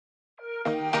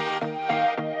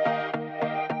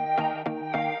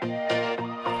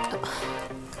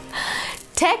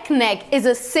Tech neck is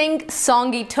a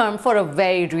sing-songy term for a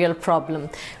very real problem.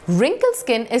 Wrinkled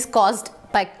skin is caused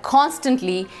by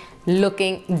constantly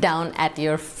looking down at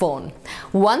your phone.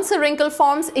 Once a wrinkle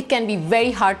forms, it can be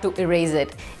very hard to erase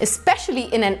it,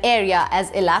 especially in an area as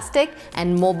elastic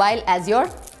and mobile as your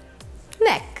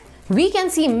neck. We can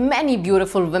see many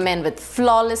beautiful women with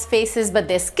flawless faces, but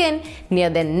their skin near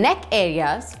their neck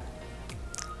areas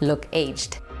look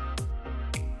aged.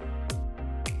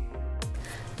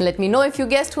 Let me know if you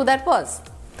guessed who that was.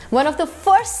 One of the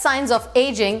first signs of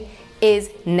aging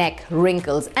is neck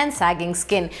wrinkles and sagging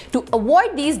skin. To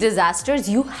avoid these disasters,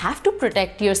 you have to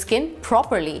protect your skin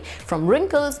properly from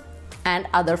wrinkles and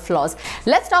other flaws.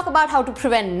 Let's talk about how to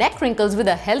prevent neck wrinkles with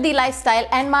a healthy lifestyle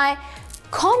and my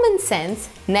common sense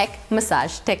neck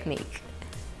massage technique.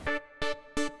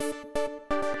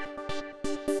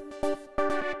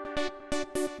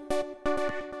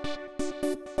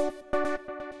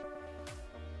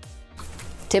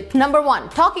 Tip number 1,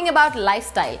 talking about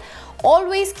lifestyle.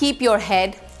 Always keep your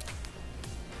head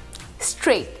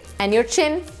straight and your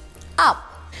chin up.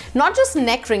 Not just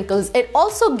neck wrinkles, it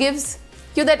also gives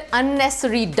you that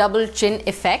unnecessary double chin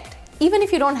effect, even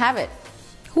if you don't have it.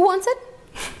 Who wants it?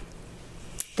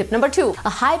 Tip number 2, a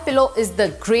high pillow is the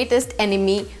greatest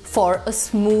enemy for a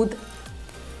smooth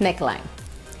neckline.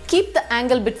 Keep the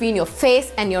angle between your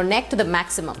face and your neck to the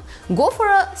maximum. Go for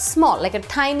a small, like a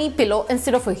tiny pillow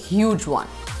instead of a huge one.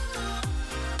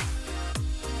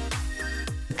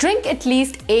 Drink at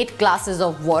least 8 glasses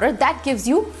of water. That gives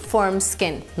you firm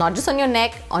skin, not just on your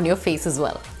neck, on your face as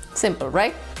well. Simple,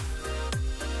 right?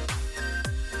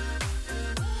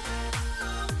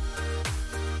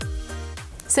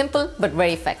 Simple but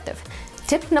very effective.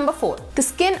 Tip number 4, the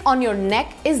skin on your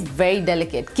neck is very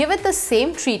delicate. Give it the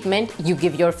same treatment you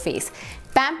give your face.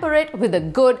 Pamper it with a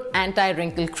good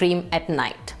anti-wrinkle cream at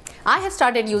night. I have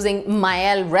started using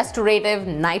Mielle Restorative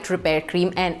Night Repair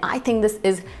Cream and I think this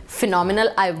is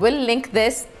phenomenal. I will link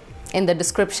this in the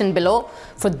description below.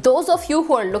 For those of you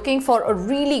who are looking for a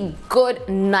really good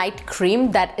night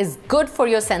cream that is good for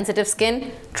your sensitive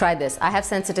skin, try this. I have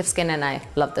sensitive skin and I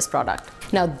love this product.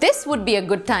 Now this would be a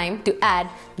good time to add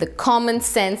the common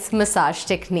sense massage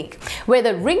technique. Where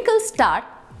the wrinkles start,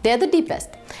 they're the deepest,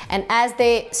 and as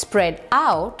they spread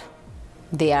out,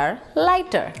 they are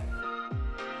lighter.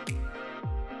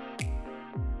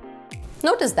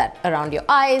 Notice that around your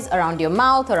eyes, around your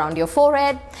mouth, around your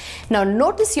forehead. Now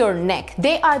notice your neck.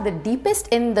 They are the deepest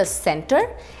in the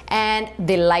center and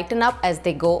they lighten up as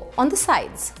they go on the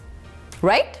sides,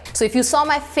 right? So if you saw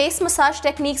my face massage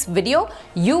techniques video,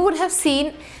 you would have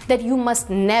seen that you must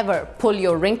never pull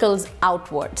your wrinkles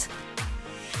outwards.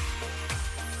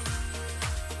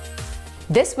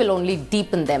 This will only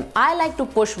deepen them. I like to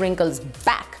push wrinkles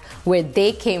back where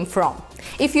they came from.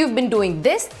 If you've been doing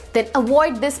this, then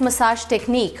avoid this massage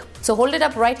technique. So hold it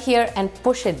up right here and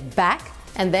push it back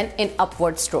and then in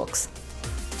upward strokes.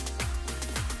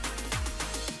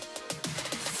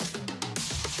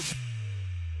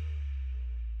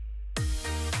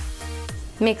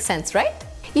 Makes sense, right?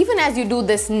 Even as you do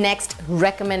this next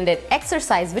recommended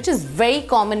exercise, which is very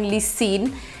commonly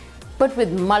seen, but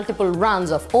with multiple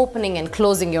rounds of opening and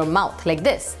closing your mouth like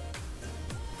this.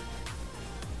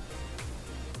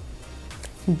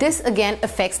 This again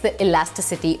affects the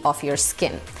elasticity of your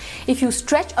skin. If you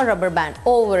stretch a rubber band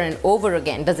over and over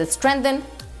again, does it strengthen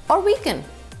or weaken?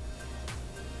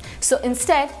 So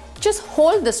instead, just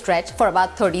hold the stretch for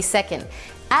about 30 seconds.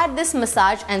 Add this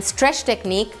massage and stretch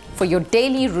technique for your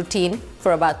daily routine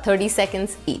for about 30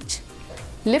 seconds each.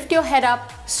 Lift your head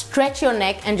up, stretch your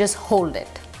neck and just hold it.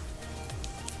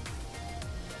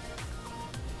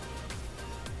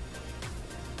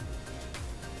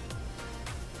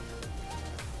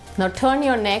 Now turn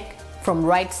your neck from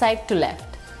right side to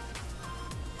left.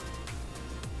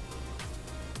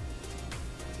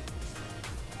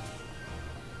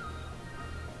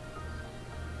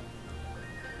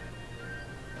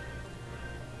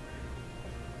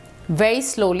 Very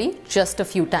slowly, just a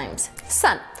few times.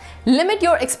 Sun. Limit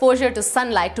your exposure to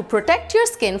sunlight to protect your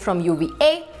skin from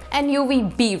UVA and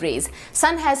UVB rays.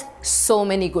 Sun has so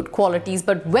many good qualities,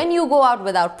 but when you go out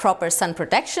without proper sun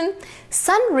protection,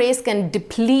 sun rays can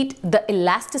deplete the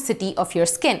elasticity of your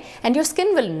skin and your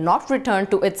skin will not return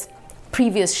to its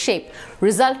previous shape,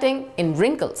 resulting in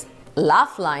wrinkles,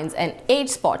 laugh lines and age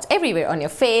spots everywhere on your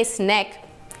face, neck,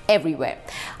 everywhere.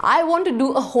 I want to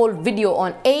do a whole video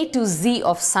on A to Z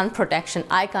of sun protection.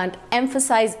 I can't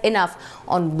emphasize enough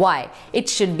on why it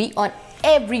should be on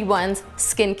everyone's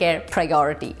skincare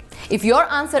priority. If your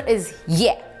answer is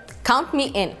yeah, count me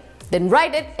in. Then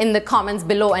write it in the comments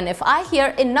below, and if I hear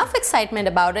enough excitement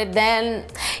about it, then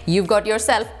you've got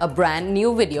yourself a brand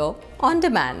new video on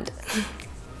demand.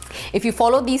 If you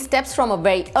follow these steps from a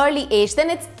very early age, then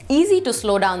it's easy to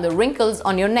slow down the wrinkles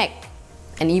on your neck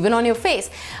and even on your face.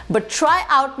 But try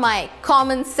out my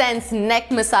common sense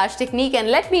neck massage technique and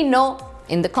let me know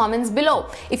in the comments below.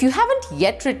 If you haven't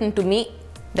yet written to me,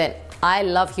 then I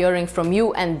love hearing from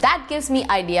you, and that gives me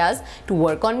ideas to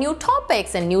work on new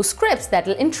topics and new scripts that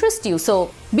will interest you.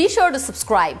 So be sure to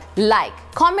subscribe, like,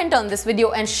 comment on this video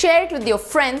and share it with your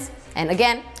friends. And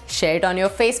again, share it on your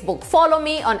Facebook. Follow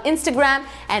me on Instagram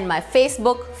and my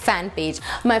Facebook fan page.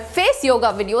 My face yoga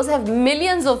videos have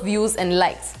millions of views and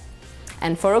likes.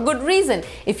 And for a good reason.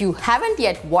 If you haven't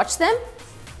yet watched them,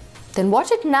 then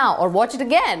watch it now or watch it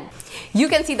again. You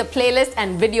can see the playlist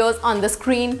and videos on the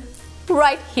screen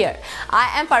right here.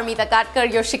 I am Parmita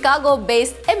Katkar, your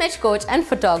Chicago-based image coach and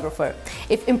photographer.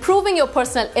 If improving your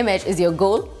personal image is your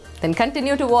goal, then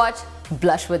continue to watch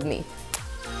Blush with Me.